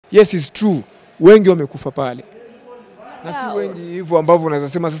Yes, it's true. Wengi wamekufa pale. Na si wengi hivyo ambavyo unaweza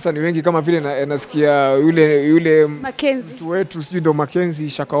sema sasa ni wengi kama vile nasikia yule mtu wetu sijui ndo Mackenzie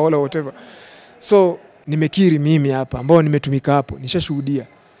Shakaola whatever. So nimekiri mimi hapa ambao nimetumika hapo, nishashuhudia.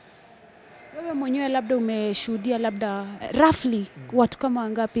 Wewe mwenyewe labda umeshuhudia labda roughly watu kama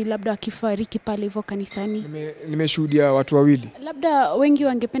wangapi labda wakifariki pale hivyo kanisani? Nimeshuhudia watu 2. Labda wengi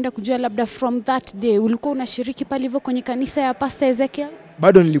wangependa kujua labda from that day ulikuwa unashiriki pale hivyo kwenye kanisa ya Pastor Ezekiel?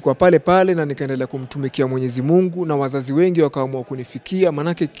 Bado nilikuwa pale na nikaendelea kumtumikia Mwenyezi Mungu, na wazazi wengi wakaamua kunifikia,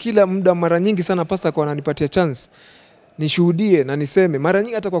 manake kila muda mara nyingi sana pastor kwa ananipatia chance nishuhudie na niseme. Mara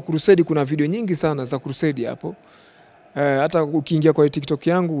nyingi hata kwa crusade kuna video nyingi sana za crusade hapo. Hata ukiingia kwa TikTok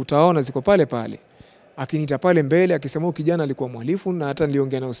yangu utaona ziko pale. Akiniita pale mbele akisema kijana alikuwa mhalifu, na hata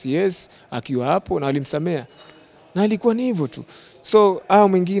niliongea na OCS akiwa hapo na alimsamea. Na alikuwa ni hivyo tu. So hao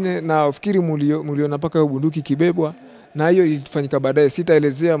mwingine na ufikiri muliona paka bunduki kibebwa, na hiyo ilifanyika baadaye,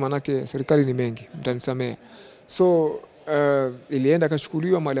 sitaelezea manake serikali ni mengi, mtanisamea. So ilienda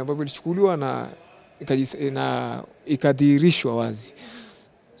kachukuliwa mahali ambapo ilichukuliwa na ikadhihirishwa wazi.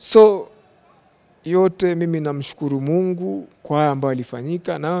 So yote mimi namshukuru Mungu kwa haya ambayo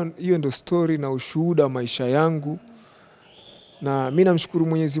alifanyika, na hiyo ndio story na ushuhuda maisha yangu. Na mimi namshukuru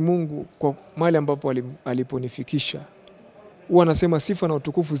Mwenyezi Mungu kwa mahali ambapo aliponifikisha. Huwa nasema sifa na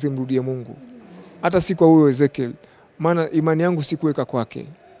utukufu zimrudie Mungu. Hata si kwa huyo Ezekiel, maana imani yangu sikuweka kwake,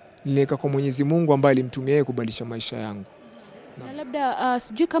 niliweka kwa Mwenyezi Mungu ambaye alimtumia yeye kubadilisha maisha yangu. Na labda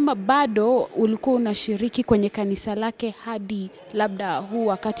sijui kama bado ulikuwa unashiriki kwenye kanisa lake hadi labda huu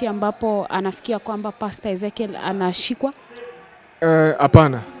wakati ambapo anafikia kwamba Pastor Ezekiel anashikwa?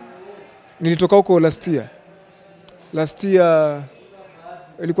 Hapana. Nilitoka huko last year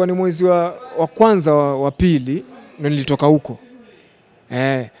ilikuwa ni mwezi wa kwanza wa pili na nilitoka huko.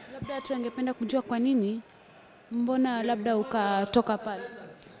 Labda tu angependa kujua kwa nini, mbona labda ukatoka pale?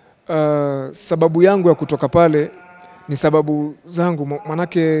 Sababu yangu ya kutoka pale ni sababu zangu,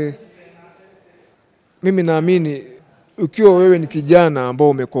 manake mimi naamini ukiwa wewe ni kijana ambao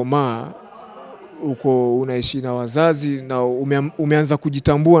umekomaa, uko unaishi na wazazi na umeanza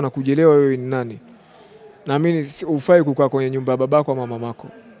kujitambua na kujielewa wewe ni nani, naamini ufai kukaa kwenye nyumba ya babako ama mamako,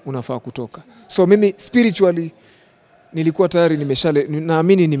 unafaa kutoka. So mimi spiritually nilikuwa tayari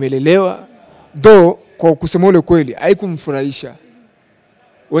naamini nimelelewa, though kwa kusema ule kweli haikumfurahisha.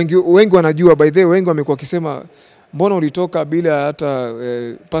 Wengi wanajua, by the way, wengi wamekuwa wakisema mbona ulitoka bila hata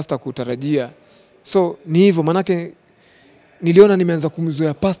pastor kutarajia. So ni hivyo, manake niliona nimeanza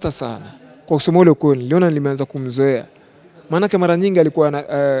kumzoea pastor sana. Kwa kusema ule kweli niliona nimeanza kumzoea, manake mara nyingi alikuwa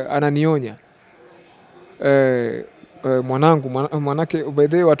ananionya mwanangu, manake by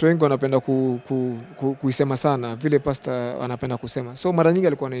the way watu wengi wanapenda kuisema sana vile pastor anapenda kusema. So mara nyingi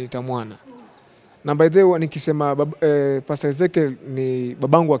alikuwa ananiita mwana. Na by the way nikisema Pastor Ezekiel ni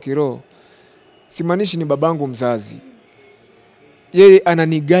babangu wa kiroho, simaanishi ni babangu mzazi. Yeye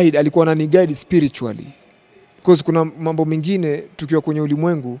ananiguide, alikuwa ananiguide spiritually. Because kuna mambo mengine tukiwa kwenye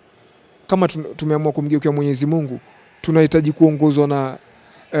ulimwengu, kama tumeamua kumgeukia Mwenyezi Mungu, tunahitaji kuongozwa na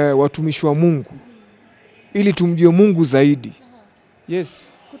watumishi wa Mungu ili tumjue Mungu zaidi.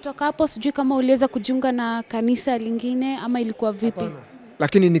 Yes. Kutoka hapo sijui kama uliweza kujiunga na kanisa lingine ama ilikuwa vipi? Hapana.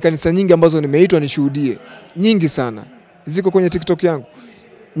 Lakini ni kanisa nyingi ambazo nimeitwa nishuhudie. Nyingi sana. Ziko kwenye TikTok yangu.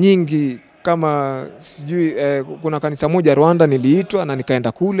 Nyingi, kama sijui kuna kanisa moja Rwanda niliitwa na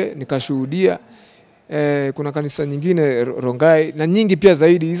nikaenda kule nikashuhudia. Kuna kanisa nyingine Rongai na nyingi pia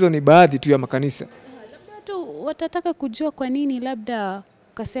zaidi. Hizo ni baadhi tu ya makanisa. Labda tu watataka kujua kwa nini labda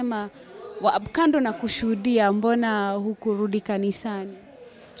ukasema kando na kushuhudia mbona hukurudi kanisani?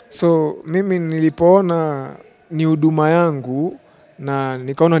 So mimi nilipoona ni huduma yangu na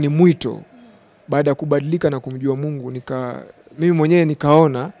nikaona ni mwito, baada ya kubadilika na kumjua Mungu, mimi mwenyewe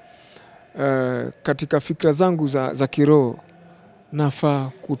nikaona katika fikra zangu za kiroho nafaa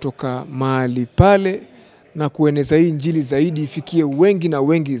kutoka mahali pale na kueneza hii injili zaidi ifikie wengi na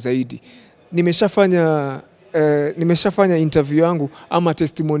wengi zaidi. Nimeshafanya interview yangu ama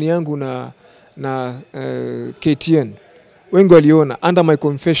testimony yangu na KTN. Wengi waliona under my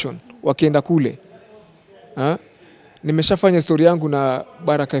confession wakienda kule. Nimeshafanya story yangu na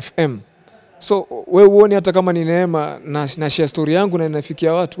Baraka FM. So wewe uone hata kama ni neema na share story yangu na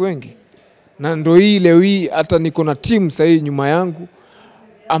inafikia watu wengi. Na ndio hii leo hii hata niko na team sahihi nyuma yangu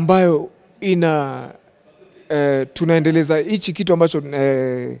ambayo tunaendeleza hichi kitu ambacho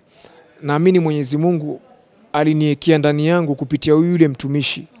naamini Mwenyezi Mungu aliniwekea ndani yangu kupitia yule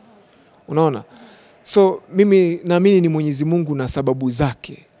mtumishi. Unaona? So mimi naamini ni Mwenyezi Mungu na sababu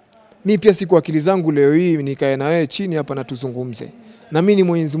zake. Mimi pia siku akili zangu leo hii nikae na yeye chini hapa na tuzungumze. Naamini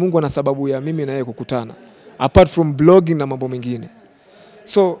Mwenyezi Mungu ana sababu ya mimi na yeye kukutana. Apart from blogging na mambo mengine.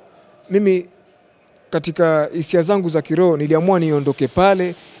 So mimi katika hisia zangu za kiroho niliamua niondoke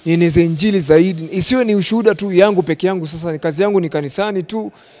pale, nieneze injili zaidi. Isiwe ni ushuhuda tu yangu peke yangu, sasa ni kazi yangu ni kanisani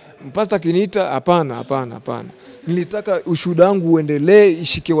tu. Mpasta kiniita, hapana. Nilitaka ushuhuda wangu uendelee,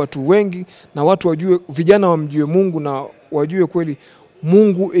 ishike watu wengi na watu wajue, vijana wamjue Mungu na wajue kweli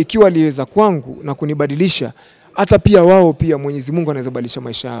Mungu ikiwa aliweza kwangu na kunibadilisha, hata pia wao pia Mwenyezi Mungu anaweza badilisha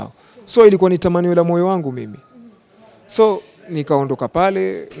maisha yao. So ilikuwa ni tamanio la moyo wangu mimi. So nikaondoka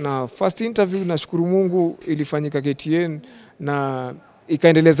pale na first interview, nashukuru Mungu ilifanyika KTN na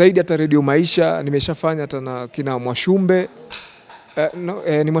ikaendelea zaidi hata Radio Maisha nimeshafanya hata na kina Mwashumbe.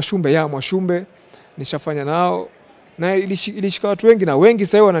 Ni Mwashumbe nishafanya nao na ilishika watu wengi, na wengi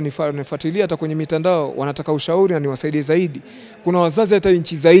sasa wananifuatilia hata kwenye mitandao, wanataka ushauri na niwasaidie zaidi. Kuna wazazi hata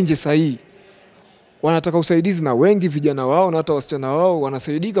nchi za nje sahihi wanataka usaidizi, na wengi vijana wao na hata wasichana wao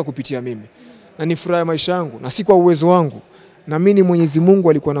wanasaidika kupitia mimi, na ni furaha ya maisha yangu na si kwa uwezo wangu. Na mimi Mwenyezi Mungu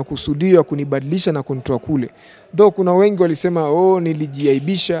alikuwa anakusudia kunibadilisha na kunitoa kule. Though kuna wengi walisema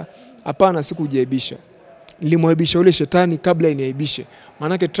nilijiaibisha. Hapana, sikujiaibisha. Nilimwaibisha ule shetani kabla iniaibishe.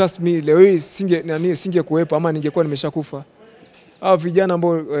 Maana trust me, leo hii singe kuwepo ama ningekuwa nimeshakufa. Hao vijana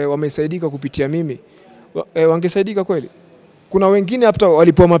ambao wamesaidika kupitia mimi wangesaidika kweli. Kuna wengine hata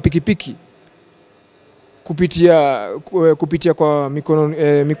walipoa mapikipiki kupitia kwa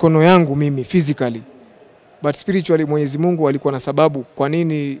mikono yangu mimi physically, but spiritually Mwenyezi Mungu alikuwa na sababu kwa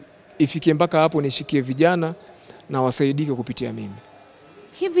nini ifikie mpaka hapo nishikie vijana na wasaidike kupitia mimi.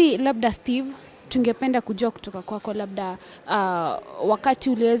 Hivi labda Steve, tungependa kujua kutoka kwako labda wakati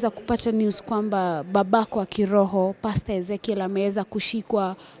uliweza kupata news kwamba babako wa kiroho Pastor Ezekiel ameweza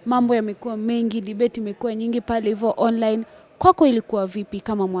kushikwa, mambo yamekuwa mengi, debate imekuwa nyingi pale hivyo online, kwako ilikuwa vipi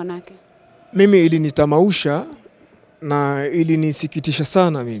kama mwanake? Mimi ilinitamausha na ilinisikitisha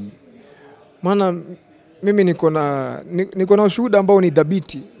sana mimi. Maana mimi niko na ushuhuda ambao ni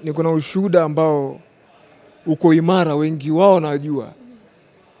dhabiti, niko na ushuhuda ambao uko imara, wengi wao najua.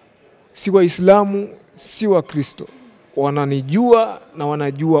 Si Waislamu, si Wakristo, wananijua na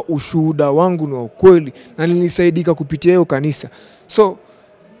wanajua ushuhuda wangu ni wa ukweli na nilisaidika kupitia hiyo kanisa. So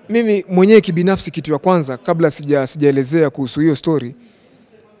mimi mwenyewe kibinafsi, kitu ya kwanza kabla sijaelezea kuhusu hiyo story,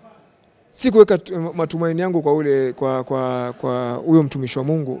 sikuweka matumaini yangu kwa huyo mtumishi wa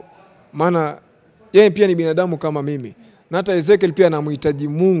Mungu, maana yeye pia ni binadamu kama mimi, na hata Ezekiel pia anamhitaji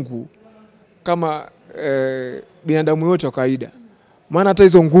Mungu kama binadamu yote wa kawaida. Maana hata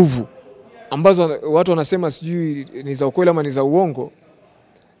hizo nguvu ambazo watu wanasema sijui ni za ukweli ama ni za uongo,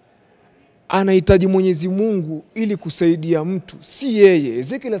 anahitaji Mwenyezi Mungu ili kusaidia mtu, si yeye.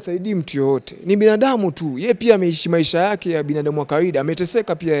 Ezekiel hasaidii mtu yote, ni binadamu tu. Yeye pia ameishi maisha yake ya binadamu wa kawaida,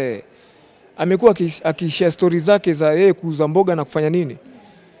 ameteseka pia yeye. Amekuwa akishare story zake za yeye kuuza mboga na kufanya nini.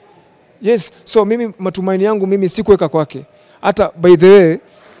 Yes, so mimi matumaini yangu mimi sikuweka kwake. Hata by the way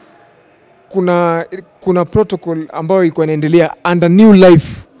kuna protocol ambayo iko inaendelea under new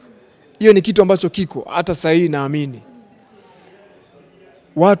life. Hiyo ni kitu ambacho kiko hata sasa hivi, naamini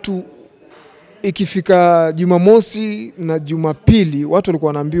watu ikifika Jumamosi na Jumapili watu walikuwa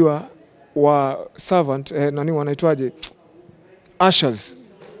wanaambiwa wa servant wanaitwaje, ushers,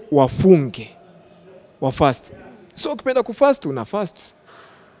 wafunge, wa fast. So ukipenda kufast una fast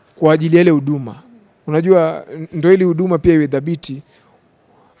kwa ajili ya ile huduma. Unajua ndio ile huduma pia iwe dhabiti.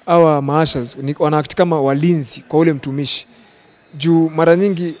 Hawa maashas wanaakti kama walinzi kwa ule mtumishi. Juu mara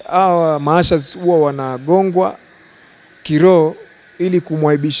nyingi hawa maashas huwa wanagongwa kiroho ili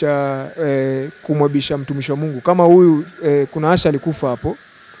kumwaibisha mtumishi wa Mungu. Kama huyu kuna asha alikufa hapo.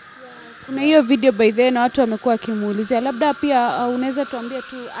 Kuna hiyo video by the way na watu wamekuwa kimuulizia. Labda pia unaweza tuambie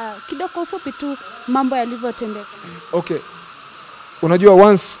tu kidogo ufupi tu mambo yalivyotendeka. Okay. Unajua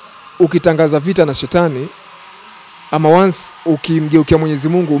once ukitangaza vita na shetani, ama once ukimgeukia Mwenyezi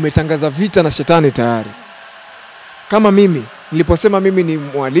Mungu, umetangaza vita na shetani tayari. Kama mimi niliposema mimi ni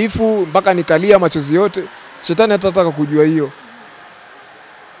mhalifu mpaka nikalia machozi yote, shetani hatataka kujua hiyo.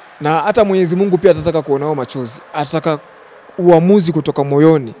 Na hata Mwenyezi Mungu pia atataka kuonao machozi. Atataka uamuzi kutoka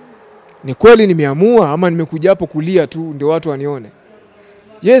moyoni. Ni kweli nimeamua ama nimekuja hapo kulia tu ndio watu wanione?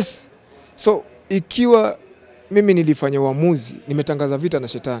 Yes. So ikiwa mimi nilifanya uamuzi, nimetangaza vita na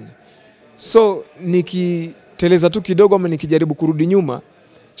shetani. So nikiteleza tu kidogo ama nikijaribu kurudi nyuma,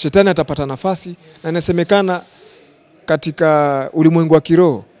 shetani atapata nafasi. Na inasemekana katika ulimwengu wa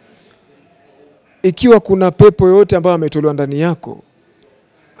kiroho, ikiwa kuna pepo yote ambayo ametolewa ndani yako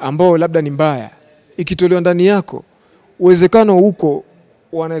ambao labda ni mbaya, ikitolewa ndani yako, uwezekano huko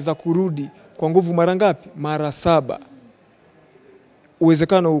wanaweza kurudi kwa nguvu mara ngapi? Mara 7.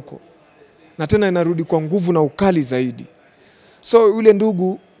 Uwezekano huko. Na tena inarudi kwa nguvu na ukali zaidi. So yule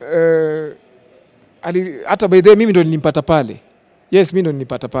ndugu hata by the way mimi ndo nilimpata pale. Yes, mimi ndo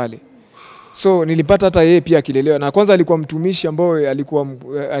nilipata pale. So nilipata hata yeye pia akilelewa. Na kwanza alikuwa mtumishi ambao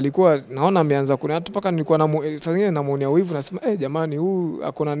alikuwa naona ameanza kuna hata paka nilikuwa saa nyingine namuonea wivu, nasema jamani, huyu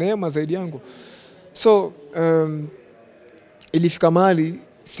akona neema zaidi yangu. So ilifika mahali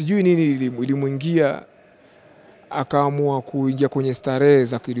sijui nini ilimuingia, akaamua kuingia kwenye starehe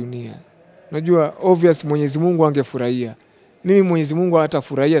za kidunia. Unajua obvious Mwenyezi Mungu angefurahia. Mimi Mwenyezi Mungu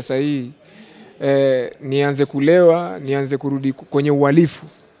hatafurahia saa hii nianze kulewa, nianze kurudi kwenye uhalifu.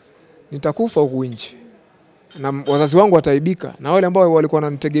 Nitakufa huku nje. Na wazazi wangu wataibika, na wale ambao walikuwa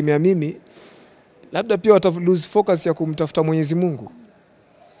wananitegemea mimi labda pia wata lose focus ya kumtafuta Mwenyezi Mungu.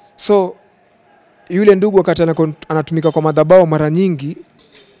 So yule ndugu wakati anatumika kwa madhabahu mara nyingi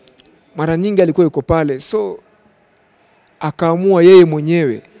alikuwa yuko pale. So akaamua yeye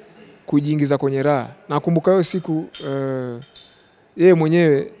mwenyewe kujiingiza kwenye raha. Nakumbuka hiyo siku yeye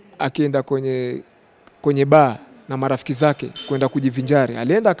mwenyewe akienda kwenye bar na marafiki zake kwenda kujivinjari.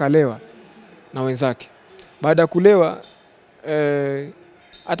 Alienda akalewa na wenzake. Baada ya kulewa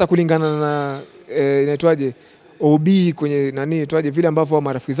hata kulingana na inaitwaje OB kwenye inaitwaje vile ambavyo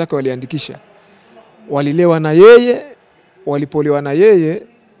marafiki zake waliandikisha, walilewa na yeye, walipolewa na yeye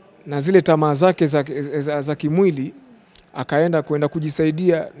na zile tamaa zake za kimwili, akaenda kwenda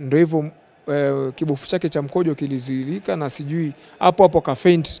kujisaidia. Ndio hivyo kibofu chake cha mkojo kilizuilika na sijui hapo ka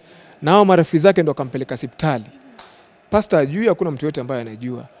faint, na hao marafiki zake ndo akampeleka hospitali. Pastor ajui, hakuna mtu yote ambaye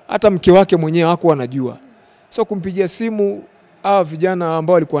anajua. Hata mke wake mwenyewe hakuwa anajua. So kumpigia simu vijana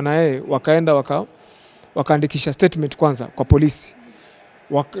ambao walikuwa na yeye, wakaenda wakaandikisha statement kwanza kwa polisi.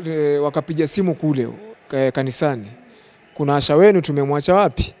 Wakapiga simu kule kanisani. Kuna Asha wenu tumemwacha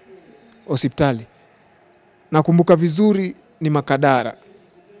wapi? Hospitali. Nakumbuka vizuri ni Makadara.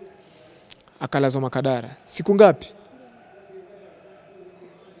 Akalazwa Makadara. Siku ngapi?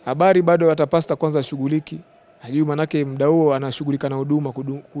 Habari bado hata pastor kwanza shughuliki. Hajui manake muda huo anashughulika na huduma,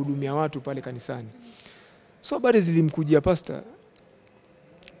 kuhudumia watu pale kanisani. So habari zilimkujia pastor,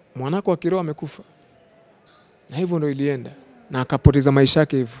 mwanako wa kiroho amekufa. Na hivyo ndio ilienda. Na akapoteza maisha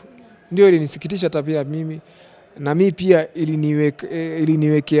yake hivyo. Ndio ilinisikitisha tabia mimi. Na mimi pia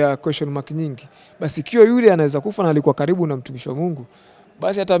iliniwekea question mark nyingi. Basi ikiwa yule anaweza kufa na alikuwa karibu na mtumishi wa Mungu,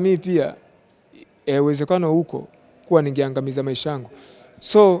 basi hata mimi pia uwezekano huko kuwa ningeangamiza maisha yangu.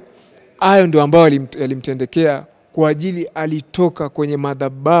 So hayo ndio ambao yalimtendekea, kwa ajili alitoka kwenye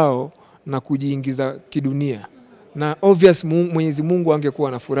madhabahu na kujiingiza kidunia. Na obvious Mwenyezi Mungu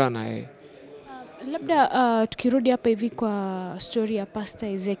angekuwa na furaha na yeye. Labda tukirudi hapa hivi kwa story ya Pastor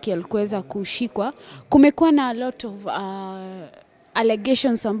Ezekiel kuweza kushikwa, kumekuwa na a lot of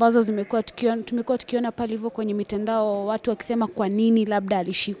allegations ambazo tumekuwa tukiona pale hivyo kwenye mitandao, watu wakisema kwa nini labda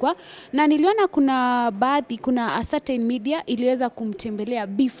alishikwa. Na niliona kuna a certain media iliweza kumtembelea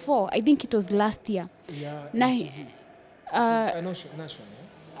before, I think it was last year. Na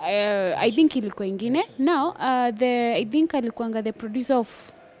I think ilikuwa ingine. Now I think alikuanga the producer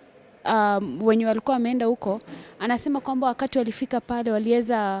of wenye walikuwa wameenda huko, anasema kwamba wakati walifika pale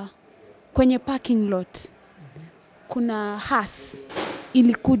waliweza kwenye parking lot, kuna has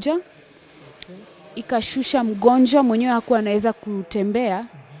ilikuja ikashusha mgonjwa mwenyewe, hakuwa anaweza kutembea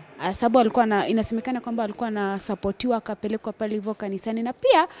sababu alikuwa inasemekana kwamba alikuwa anasupportiwa, akapelekwa pale hivyo kanisani. Na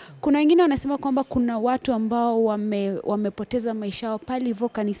pia kuna wengine wanasema kwamba kuna watu ambao wamepoteza maisha yao pale hivyo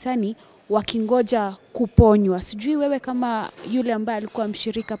kanisani wakingoja kuponywa. Sijui wewe kama yule ambaye alikuwa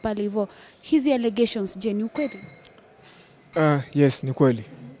mshirika pale hivyo, hizi allegations je, ni ukweli? Yes, ni kweli.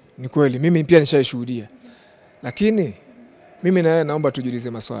 Ni kweli. Mimi pia nishaishuhudia. Lakini mimi na naomba tujiulize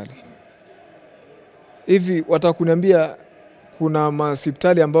maswali. Hivi watakuniambia kuna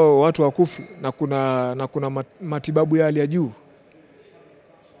hospitali ambao watu wakufi na kuna matibabu ya hali ya juu?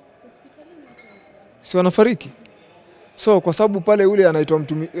 Si wanafariki? So kwa sababu pale ule anaitwa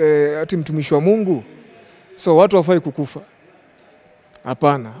mtumishi wa Mungu, so watu hawafai kukufa?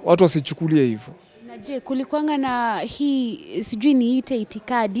 Hapana, watu wasichukulie hivyo. Na je, kulikuanga na hii sijui niite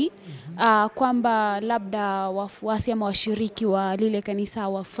itikadi kwamba labda wafuasi ama washiriki wa lile kanisa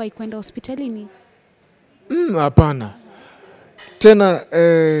hawafai kwenda hospitalini? Hapana. Tena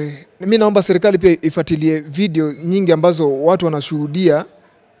mimi naomba serikali pia ifuatilie video nyingi ambazo watu wanashuhudia.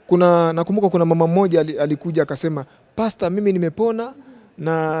 Nakumbuka kuna mama mmoja alikuja akasema, "Pastor, mimi nimepona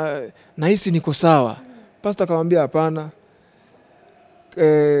na nahisi niko sawa." Pastor akamwambia, "Hapana.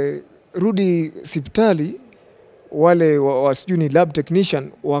 Rudi hospitali, wale wasijui ni lab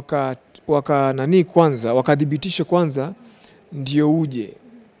technician wakadhibitishe kwanza ndio uje.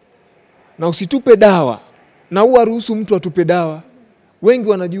 Na usitupe dawa. Na uaruhusu mtu atupe dawa." Wengi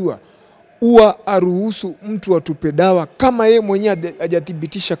wanajua aruhusu mtu atupe dawa kama yeye mwenyewe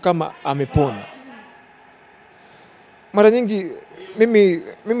hajathibitisha kama amepona. Mara nyingi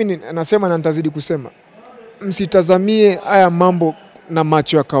mimi nasema na nitazidi kusema, msitazamie haya mambo na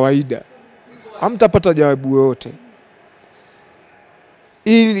macho ya kawaida, hamtapata jawabu yoyote.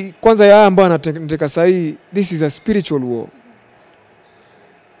 Ili kwanza ya haya ambayo anatendeka sahi, this is a spiritual war.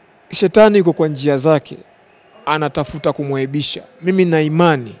 Shetani yuko kwa njia zake, anatafuta kumwaibisha. Mimi na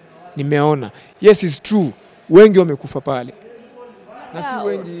imani nimeona, yes it's true, wengi wamekufa pale. Na si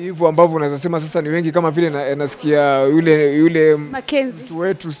wengi hivyo ambavyo unaweza sema sasa ni wengi, kama vile nasikia yule Mackenzie mtu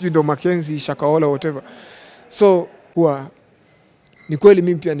wetu sijui ndo Mackenzie Shakaola whatever. So kwa ni kweli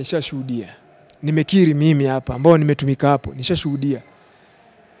mimi pia nishashuhudia. Nimekiri mimi hapa ambao nimetumika hapo, nishashuhudia.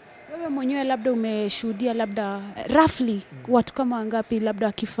 wewe mwenyewe labda umeshuhudia labda roughly watu kama wangapi labda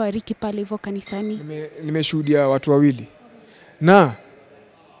wakifariki pale hivyo kanisani? Nimeshuhudia watu wawili. Na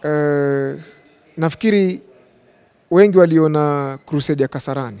nafikiri wengi waliona crusade ya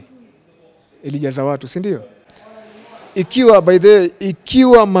Kasarani ilijaza watu, si ndio? Ikiwa by the way,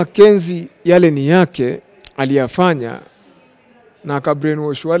 ikiwa Mackenzie yale ni yake aliyafanya na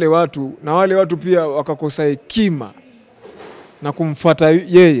akabrainwash wale watu, na wale watu pia wakakosa hekima na kumfuata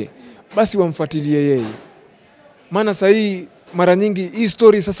yeye, basi wamfuatilie yeye. Maana sasa hii mara nyingi hii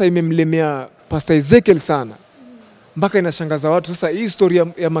story sasa imemlemea Pastor Ezekiel sana, mpaka inashangaza watu. Sasa hii story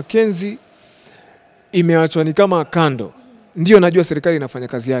ya Mackenzie imeachwa ni kama kando. Ndio najua serikali inafanya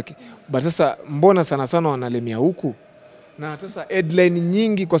kazi yake, but sasa mbona sana sana wanalemea huku? Na sasa headline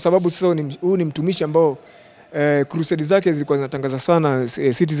nyingi, kwa sababu sasa huu ni mtumishi ambao crusade zake zilikuwa zinatangaza sana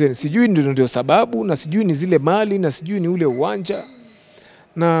Citizen. Sijui ndio sababu, na sijui ni zile mali, na sijui ni ule uwanja.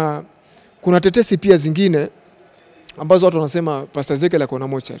 Na kuna tetesi pia zingine ambazo watu wanasema Pastor Ezekiel ako na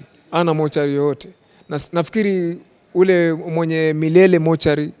mochari. Ana mochari yote. Na nafikiri ule mwenye milele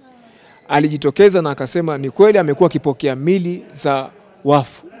mochari alijitokeza na akasema ni kweli amekuwa akipokea mili za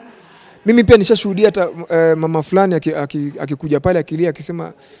wafu. Mimi pia nishashuhudia hata mama fulani akikuja pale akilia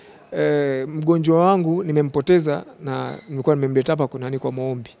akisema mgonjwa wangu nimempoteza na nilikuwa nimemleta hapa kwa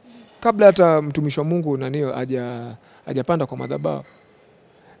maombi. Kabla hata mtumishi wa Mungu hajapanda kwa madhabahu.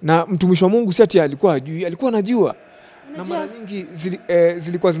 Na mtumishi wa Mungu si ati alikuwa hajui, alikuwa anajua. Na mara nyingi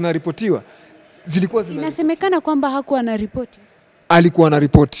zilikuwa zinaripotiwa. Inasemekana kwamba hakuwa anaripoti. Alikuwa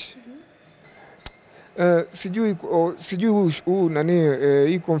anaripoti. Sijui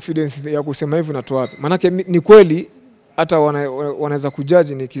hii confidence ya kusema hivyo natoa wapi? Maana ni kweli hata wanaweza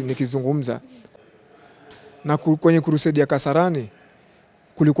kujaji nikizungumza. Na kwenye crusade ya Kasarani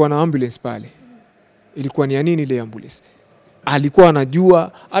kulikuwa na ambulance pale. Ilikuwa ni ya nini ile ambulance? Alikuwa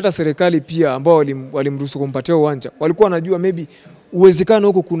anajua, hata serikali pia ambao walimruhusu kumpatia uwanja, walikuwa wanajua maybe uwezekano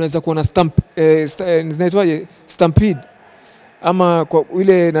huko kunaweza kuwa na zinaitwaje stampede ama kwa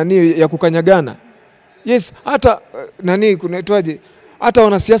ile ya kukanyagana. Yes, hata kunaitwaje, hata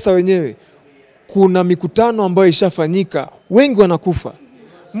wanasiasa wenyewe kuna mikutano ambayo ishafanyika, wengi wanakufa.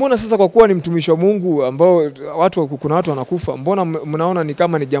 Mbona sasa kwa kuwa ni mtumishi wa Mungu ambao kuna watu wanakufa, mbona mnaona ni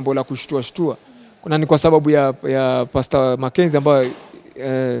kama ni jambo la kushtua? Kuna ni kwa sababu ya Pastor Mackenzie ambayo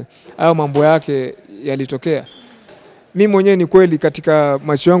hayo mambo yake yalitokea. Mimi mwenyewe ni kweli katika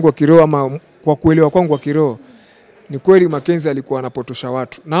macho yangu ya kiroho ama kwa kuelewa kwangu wa kiroho, ni kweli Mackenzie alikuwa anapotosha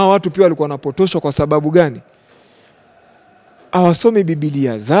watu. Na hao watu pia walikuwa wanapotoshwa kwa sababu gani? Hawasomi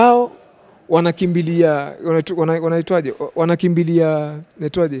Biblia zao, wanakimbilia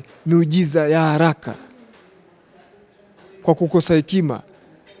miujiza ya haraka kwa kukosa hekima.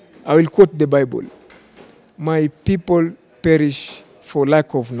 I will quote the Bible. My people perish for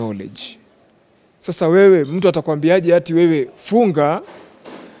lack of knowledge. Sasa wewe, mtu atakwambiaje ati wewe funga?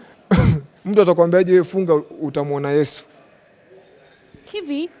 Mtu atakwambiaje wewe funga utamwona Yesu?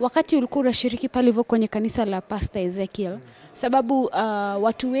 Hivi wakati ulikuwa unashiriki pale hivyo kwenye kanisa la Pastor Ezekiel, sababu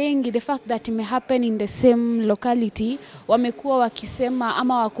watu wengi, the fact that it may happen in the same locality, wamekuwa wakisema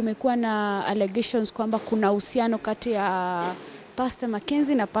ama kumekuwa na allegations kwamba kuna uhusiano kati ya Pastor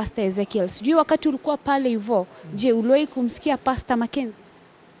Mackenzie na Pastor Ezekiel. Sijui wakati ulikuwa pale hivyo, je, uliwahi kumsikia Pastor Mackenzie?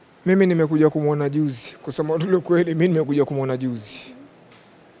 Mimi nimekuja kumuona juzi. Kusema kweli, mimi nimekuja kumuona juzi.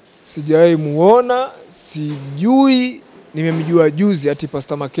 Sijawahi muona, sijui, nimemjua juzi ati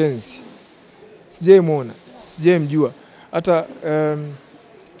Pastor Mackenzie. Sijawahi muona, sijawahi mjua. Hata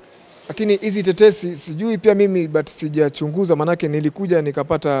lakini hizi tetesi sijui pia mimi, but sijachunguza, manake nilikuja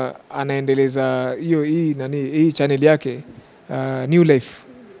nikapata anaendeleza hii channel yake New Life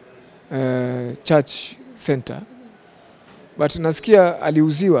Church Center. But nasikia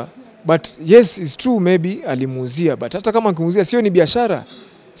aliuziwa. But yes, it's true, maybe alimuuzia. But hata kama akimuuzia, sio ni biashara.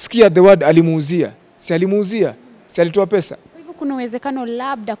 Sikia the word alimuuzia. Si alimuuzia, si alitoa pesa. Kwa hivyo kuna uwezekano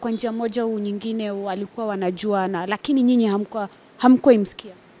labda kwa njia moja au nyingine walikuwa wanajuana, lakini nyinyi hamkuwa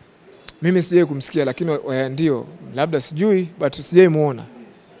imsikia. Mimi sijai kumsikia, lakini ndio labda sijui, but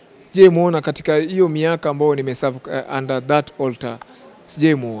sijai muona katika hiyo miaka ambayo nimeserve under that altar,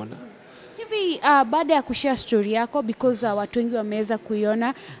 sijai muona. Hivi baada ya kushare story yako, because watu wengi wameweza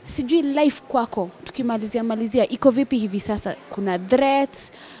kuiona, sijui life kwako tukimalizia iko vipi hivi sasa? Kuna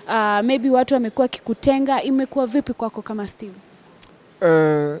threats, maybe watu wamekuwa kikutenga, imekuwa vipi kwako kama Steve?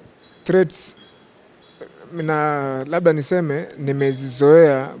 Threats na labda niseme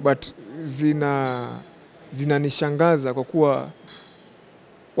nimezizoea, but zinanishangaza kwa kuwa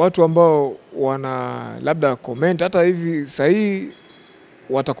watu ambao wana labda comment hata hivi sahi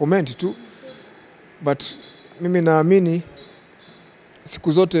wata comment tu, but mimi naamini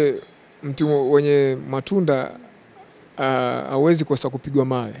siku zote mtu wenye matunda hawezi kosa kupigwa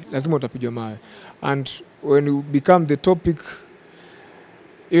mawe, lazima utapigwa mawe, and when you become the topic,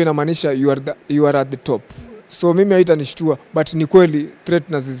 hiyo inamaanisha you are at the top. So mimi haitanishtua, but ni kweli threat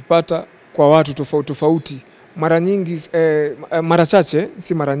nazipata kwa watu tofauti. Mara nyingi mara chache,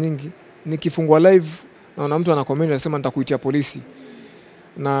 si mara nyingi, nikifungua live naona mtu ana comment anasema nitakuitia polisi.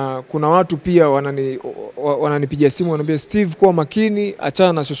 Na kuna watu pia wananipigia simu wananiambia Steve, kuwa makini,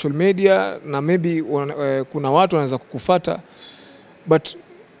 achana na social media, na maybe kuna watu wanaweza kukufuata. But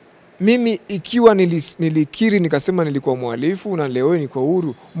mimi ikiwa nilikiri nikasema nilikuwa mhalifu na leo niko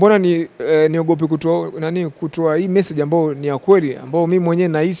huru, mbona niogope kutoa hii message ambayo ni ya kweli, ambayo mimi mwenyewe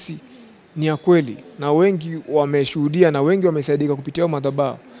nahisi ni ya kweli, na wengi wameshuhudia na wengi wamesaidika kupitia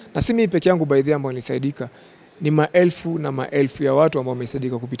madhabahu. Na si mimi peke yangu by the way ambao nisaidika, ni maelfu na maelfu ya watu ambao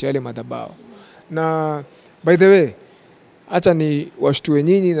wamesaidika kupitia ile madhabahu. Na by the way, acha ni washtue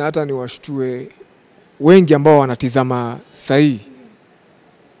nyinyi na hata ni washtue wengi ambao wanatizama sahi.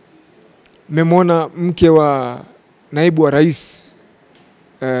 Memwona mke wa naibu wa rais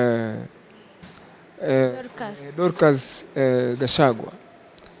Dorcas Gachagua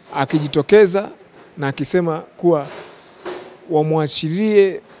akijitokeza na akisema kuwa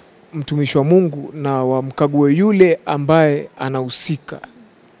wamwachilie mtumishi wa Mungu na wamkague yule ambaye anahusika,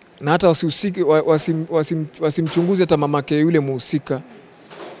 na hata wasimchunguze hata mamake yule muhusika,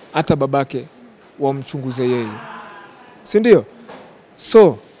 hata babake wamchunguze yeye, si ndio?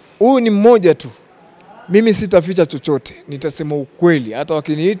 So huyu ni mmoja tu. Mimi sitaficha chochote, nitasema ukweli. Hata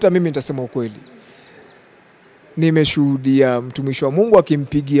wakiniita mimi nitasema ukweli. Nimeshuhudia mtumishi wa Mungu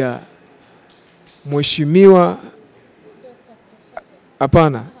akimpigia Mheshimiwa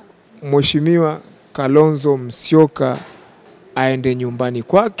Kalonzo Musyoka aende nyumbani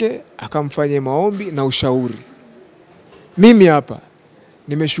kwake akamfanye maombi na ushauri. Mimi hapa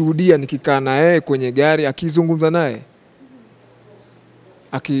nimeshuhudia nikikaa na yeye kwenye gari akizungumza naye,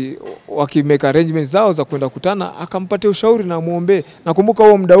 wakimeka arrangements zao za kwenda kutana, akampatia ushauri na muombe. Nakumbuka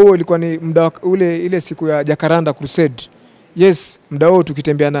huo muda huo ilikuwa ni muda ile siku ya Jacaranda Crusade. Yes, muda huo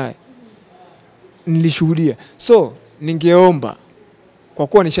tukitembea naye nilishuhudia. So ningeomba, kwa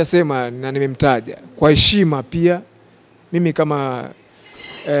kuwa nishasema na nimemtaja kwa heshima pia, mimi kama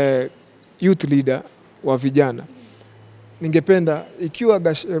youth leader wa vijana, ningependa ikiwa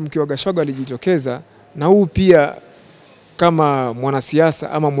mke wa Gachagua alijitokeza, na huu pia kama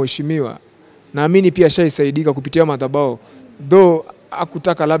mwanasiasa ama mheshimiwa, naamini pia shaisaidika kupitia madhabahu, though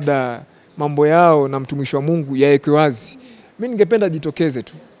hakutaka labda mambo yao na mtumishi wa Mungu yaekwe wazi, mimi ningependa jitokeze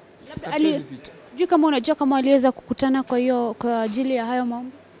tu. Sijui kama unajua kama waliweza kukutana kwa ajili ya hayo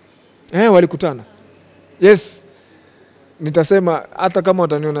mambo? Walikutana. Yes. Nitasema hata kama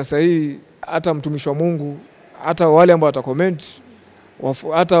wataniona sahihi, hata mtumishi wa Mungu, hata wale ambao watacomment,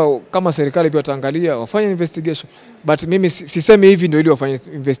 hata kama serikali pia wataangalia, wafanye investigation. But mimi sisemi hivi ndio ili wafanye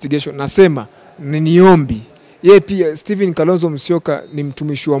investigation, nasema niombi. Yeye pia Stephen Kalonzo Musyoka ni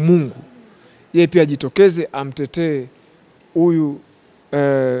mtumishi wa Mungu. Yeye pia jitokeze amtetee huyu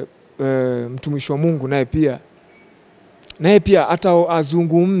mtumishi wa Mungu, naye pia hata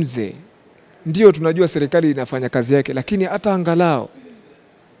azungumze. Ndio tunajua serikali inafanya kazi yake, lakini hata angalau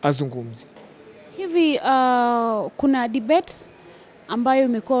azungumze. Hivi kuna debate ambayo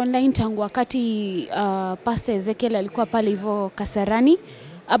imekuwa online tangu wakati Pastor Ezekiel alikuwa pale hivyo Kasarani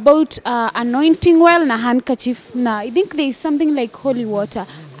about anointing well na handkerchief, na I think there is something like holy water.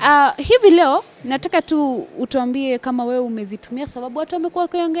 Hivi leo nataka tu utuambie kama wewe umezitumia, sababu watu wamekuwa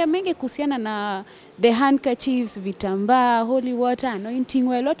wakiongea mengi kuhusiana na the handkerchiefs, vitambaa, holy water, anointing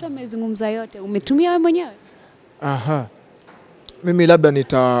well, watu wamezungumza yote. Umetumia wewe mwenyewe? Mimi labda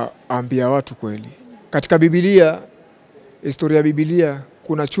nitaambia watu kweli. Katika Biblia, historia ya Biblia,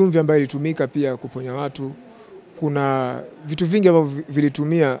 kuna chumvi ambayo ilitumika pia kuponya watu. Kuna vitu vingi ambavyo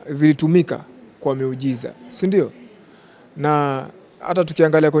vilitumika kwa miujiza, si ndio? Na hata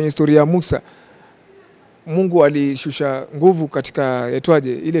tukiangalia kwenye historia ya Musa, Mungu alishusha nguvu katika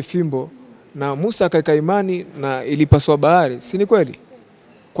etwaje ile fimbo, na Musa akaika imani na ilipaswa bahari, si ni kweli?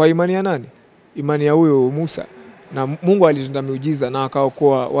 Kwa imani ya nani? Imani ya huyo Musa. Na Mungu alitenda miujiza na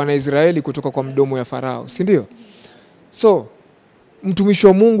akaokoa Wanaisraeli kutoka kwa mdomo ya Farao, si ndio? So mtumishi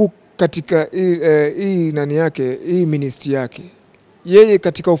wa Mungu katika hii nani yake, hii ministry yake, yeye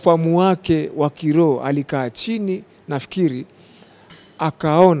katika ufahamu wake wa kiroho alikaa chini, nafikiri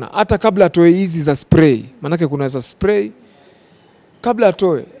akaona hata kabla atoe hizi za spray, manake kuna za spray kabla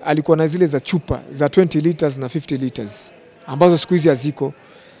atoe, alikuwa na zile za chupa za 20 liters na 50 liters ambazo siku hizi haziko.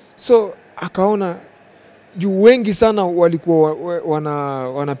 So akaona juu wengi sana walikuwa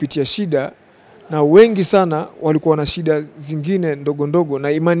wanapitia shida, na wengi sana walikuwa na shida zingine ndogo ndogo,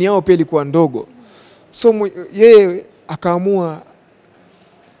 na imani yao pia ilikuwa ndogo. So yeye akaamua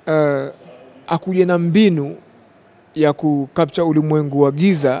akuje na mbinu ya kukapcha ulimwengu wa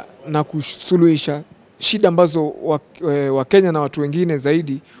giza na kusuluhisha shida ambazo Wakenya na watu wengine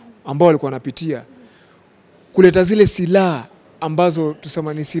zaidi ambao walikuwa wanapitia, kuleta zile silaha ambazo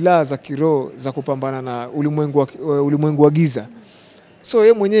tusema ni silaha za kiroho za kupambana na ulimwengu wa giza. So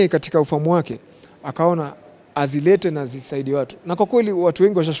yeye mwenyewe katika ufahamu wake akaona azilete na zisaidie watu. Na kwa kweli watu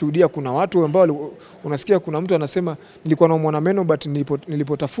wengi washashuhudia, kuna watu ambao unasikia kuna mtu anasema nilikuwa na mwana meno but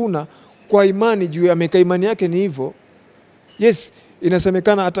nilipotafuna kwa imani juu ameka imani yake ni hivyo. Yes,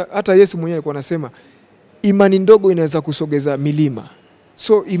 inasemekana hata Yesu mwenyewe alikuwa anasema imani ndogo inaweza kusogeza milima.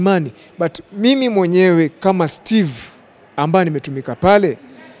 So imani, but mimi mwenyewe kama Steve ambaye nimetumika pale,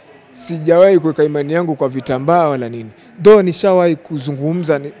 sijawahi kuweka imani yangu kwa vitambaa wala nini. Though nishawahi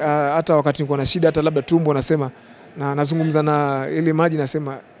kuzungumza hata wakati nilikuwa na shida, hata labda tumbo, nasema na nazungumza na ile maji,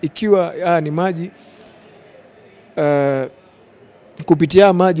 nasema ikiwa ni maji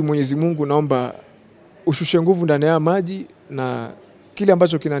kupitia maji, Mwenyezi Mungu naomba ushushe nguvu ndani ya maji na kile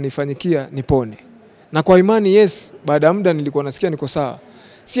ambacho kinanifanyikia nipone. Na kwa imani yes, baada ya muda nilikuwa nasikia niko sawa.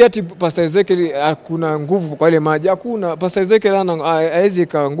 Si ati Pastor Ezekiel hakuna nguvu kwa ile maji, hakuna. Pastor Ezekiel hawezi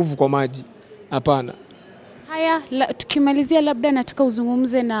ka nguvu kwa maji, hapana. Haya, tukimalizia labda nataka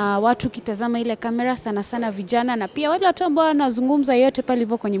uzungumze na watu kitazama ile kamera, sana sana vijana na pia wale watu ambao wanazungumza yote pale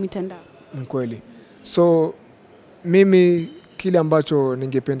hivyo kwenye mitandao. Ni kweli. So mimi kile ambacho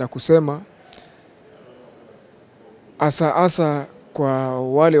ningependa kusema asa kwa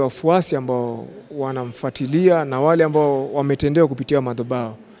wale wafuasi ambao wanamfuatilia na wale ambao wametendewa kupitia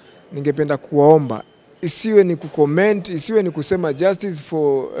madhabahu, ningependa kuwaomba isiwe ni kucomment, isiwe ni kusema justice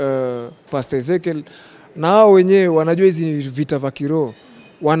for Pastor Ezekiel, na hao wenyewe wanajua hizi ni vita vya kiroho,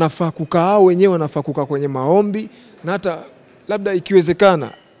 wanafaa kukaa wenyewe, wanafaa kukaa kwenye maombi, na hata labda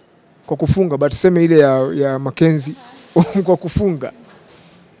ikiwezekana kwa kufunga, but tuseme ile ya Mackenzie kwa kufunga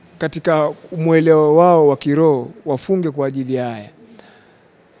katika mweleo wao wa kiroho, wafunge kwa ajili ya haya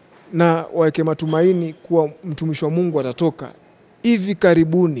na waweke matumaini kuwa mtumishi wa Mungu atatoka hivi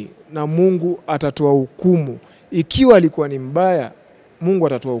karibuni na Mungu atatoa hukumu. Ikiwa alikuwa ni mbaya, Mungu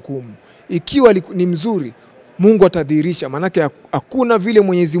atatoa hukumu. Ikiwa ni mzuri, Mungu atadhihirisha. Manake hakuna vile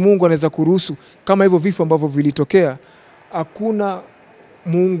Mwenyezi Mungu anaweza kuruhusu kama hivyo vifo ambavyo vilitokea. Hakuna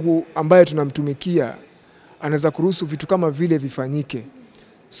Mungu ambaye tunamtumikia anaweza kuruhusu vitu kama vile vifanyike.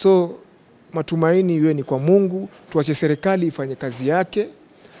 So matumaini iwe ni kwa Mungu, tuache serikali ifanye kazi yake,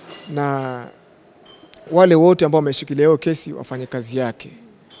 na wale wote ambao wameshikilia hiyo kesi wafanye kazi yake,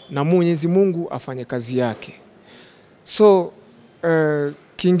 na Mwenyezi Mungu afanye kazi yake. So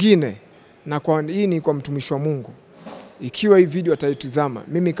kingine, na kwa hii ni kwa mtumishi wa Mungu, ikiwa hii video ataitazama,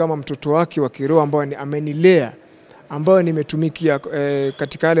 mimi kama mtoto wake wa kiroho ambao amenilea, ambao nimetumikia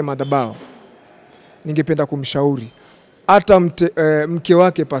katika yale madhabahu, ningependa kumshauri hata mke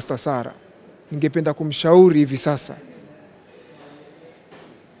wake Pastor Sara, ningependa kumshauri hivi sasa,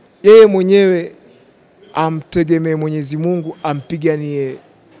 yeye mwenyewe amtegemee Mwenyezi Mungu, ampiganie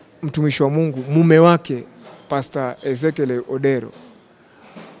mtumishi wa Mungu, mume wake Pastor Ezekiel Odero.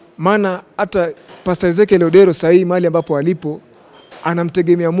 Maana hata Pastor Ezekiel Odero sahi mahali ambapo alipo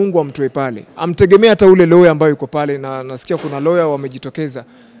anamtegemea Mungu amtoe pale. Amtegemea hata ule lawyer ambaye yuko pale, na nasikia kuna lawyer wamejitokeza.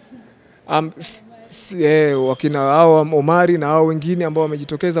 Wakina hao Omari na hao wengine ambao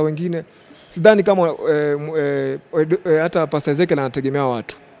wamejitokeza wengine. Sidhani kama hata Pastor Ezekiel anategemea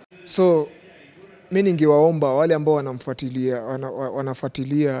watu. So mimi ningewaomba wale ambao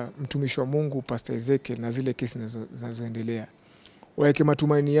wanafuatilia mtumishi wa Mungu Pastor Ezekiel na zile kesi zinazoendelea, waweke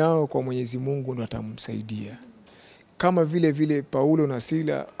matumaini yao kwa Mwenyezi Mungu, ndo atamsaidia. Kama vile Paulo na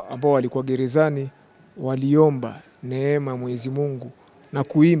Sila ambao walikuwa gerezani, waliomba neema Mwenyezi Mungu na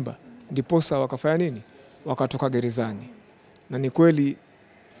kuimba, ndiposa wakafanya nini? Wakatoka gerezani. Na ni kweli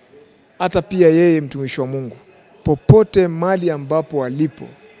hata pia yeye mtumishi wa Mungu popote mali ambapo alipo,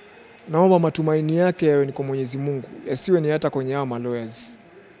 naomba matumaini yake yawe ni kwa Mwenyezi Mungu, yasiwe ni hata kwenye hao lawyers.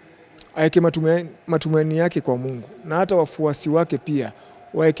 Aweke matumaini yake kwa Mungu, na hata wafuasi wake pia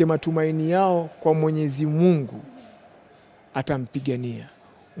waweke matumaini yao kwa Mwenyezi Mungu, atampigania.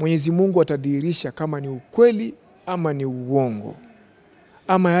 Mwenyezi Mungu atadhihirisha kama ni ukweli ama ni uongo,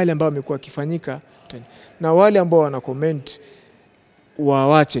 ama yale ambayo yamekuwa yakifanyika. Na wale ambao wana comment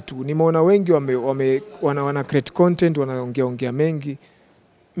waache tu. Nimeona wengi wana create content, wanaongea mengi.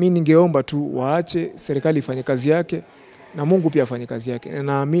 Mimi ningeomba tu waache, serikali ifanye kazi yake na Mungu pia afanye kazi yake. Na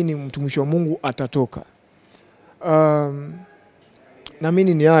naamini mtumishi wa Mungu atatoka.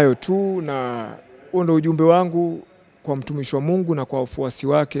 Naamini ni hayo tu, na huo ndio ujumbe wangu kwa mtumishi wa Mungu na kwa wafuasi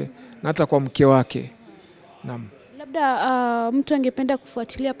wake na hata kwa mke wake. Naam. Labda mtu angependa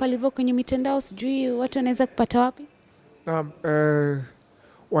kufuatilia pale hivyo kwenye mitandao, sijui watu wanaweza kupata wapi? Naam,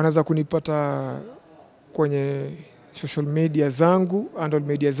 wanaweza kunipata kwenye social media zangu, handle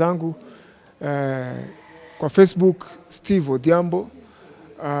media zangu, kwa Facebook Steve Odhiambo,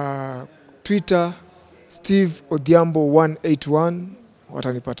 Twitter Steve Odhiambo 181,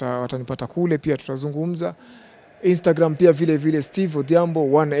 watanipata kule pia, tutazungumza. Instagram pia vile Steve Odhiambo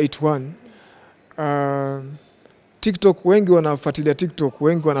 181. TikTok, wengi wanafuatilia TikTok,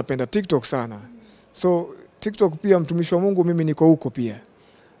 wengi wanapenda TikTok sana. So TikTok pia mtumishi wa Mungu mimi niko huko pia.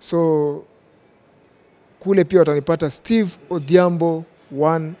 So kule pia watanipata Steve Odhiambo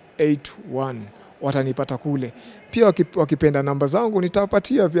 181. Watanipata kule. Pia wakipenda namba zangu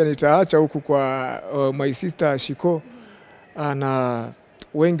nitawapatia, pia nitaacha huku kwa my sister Shiko, na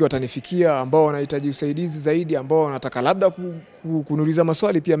wengi watanifikia ambao wanahitaji usaidizi zaidi, ambao wanataka labda kuniuliza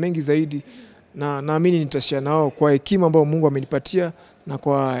maswali pia mengi zaidi, na naamini nitashare nao kwa hekima ambayo Mungu amenipatia na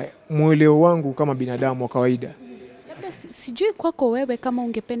kwa mweleo wangu kama binadamu wa kawaida. Labda sijui kwako wewe kama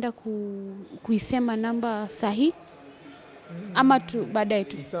ungependa kuisema namba sahihi ama tu baadaye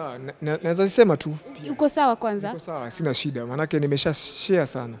tu. Sawa, naweza sema tu. Uko sawa kwanza? Uko sawa, sina shida, maana nimesha share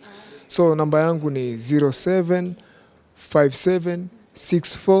sana. So namba yangu ni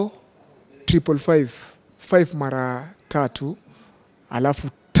 0757645555, 5 mara 3 alafu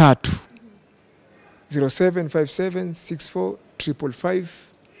 3.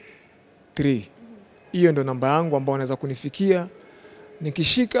 0757645553. Hiyo ndo namba yangu ambayo unaweza kunifikia.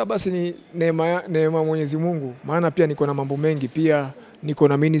 Nikishika basi ni neema Mwenyezi Mungu, maana pia niko na mambo mengi, pia niko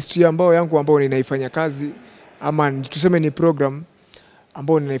na ministry ambayo ninaifanya kazi, ama tuseme ni program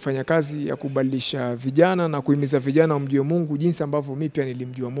ambayo ninaifanya kazi ya kubadilisha vijana na kuhimiza vijana wamjue Mungu jinsi ambavyo mimi pia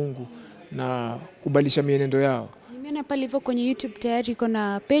nilimjua Mungu na kubadilisha mienendo yao. Nimeona pale hivyo kwenye YouTube tayari iko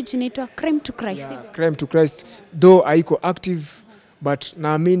na page inaitwa Crime to Christ. Yeah, Crime to Christ, though haiko active, but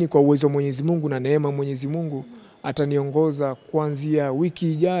naamini kwa uwezo wa Mwenyezi Mungu na neema Mwenyezi Mungu ataniongoza kuanzia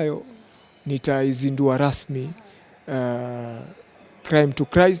wiki ijayo nitaizindua rasmi Crime to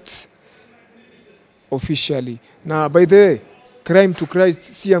Christ officially. Na by the way, Crime to Christ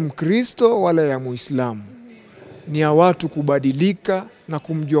si ya Mkristo wala ya Muislamu, ni ya watu kubadilika na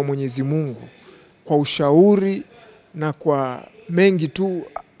kumjua Mwenyezi Mungu kwa ushauri na kwa mengi tu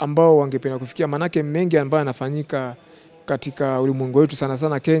ambao wangependa kufikia, manake mengi ambayo yanafanyika katika ulimwengu wetu, sana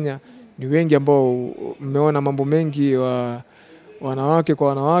sana Kenya. Ni wengi ambao mmeona mambo mengi wanawake kwa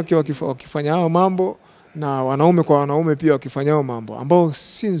wanawake wakifanya hao mambo, na wanaume kwa wanaume pia wakifanya hao mambo ambao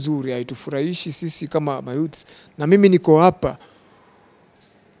si nzuri, haitufurahishi sisi kama mayouth. Na mimi niko hapa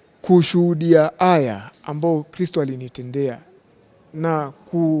kushuhudia haya ambao Kristo alinitendea na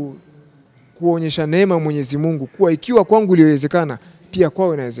kuonyesha neema Mwenyezi Mungu kuwa ikiwa kwangu iliwezekana pia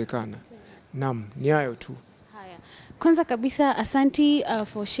kwao inawezekana. Naam, ni hayo tu. Kwanza kabisa asanti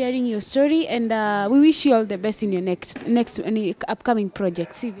for sharing your story, and we wish you all the best in your next upcoming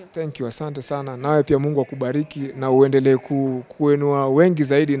projects. Thank you, asante sana. Nawe pia Mungu akubariki na uendelee kuenua wengi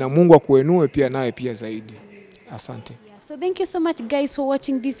zaidi, na Mungu akuenue pia nawe pia zaidi. Asante. So thank you so much guys for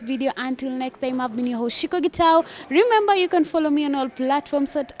watching this video. Until next time, I've been your host Shiko Gitau. Remember, you can follow me on all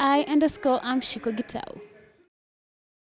platforms at _I'm Shiko Gitau.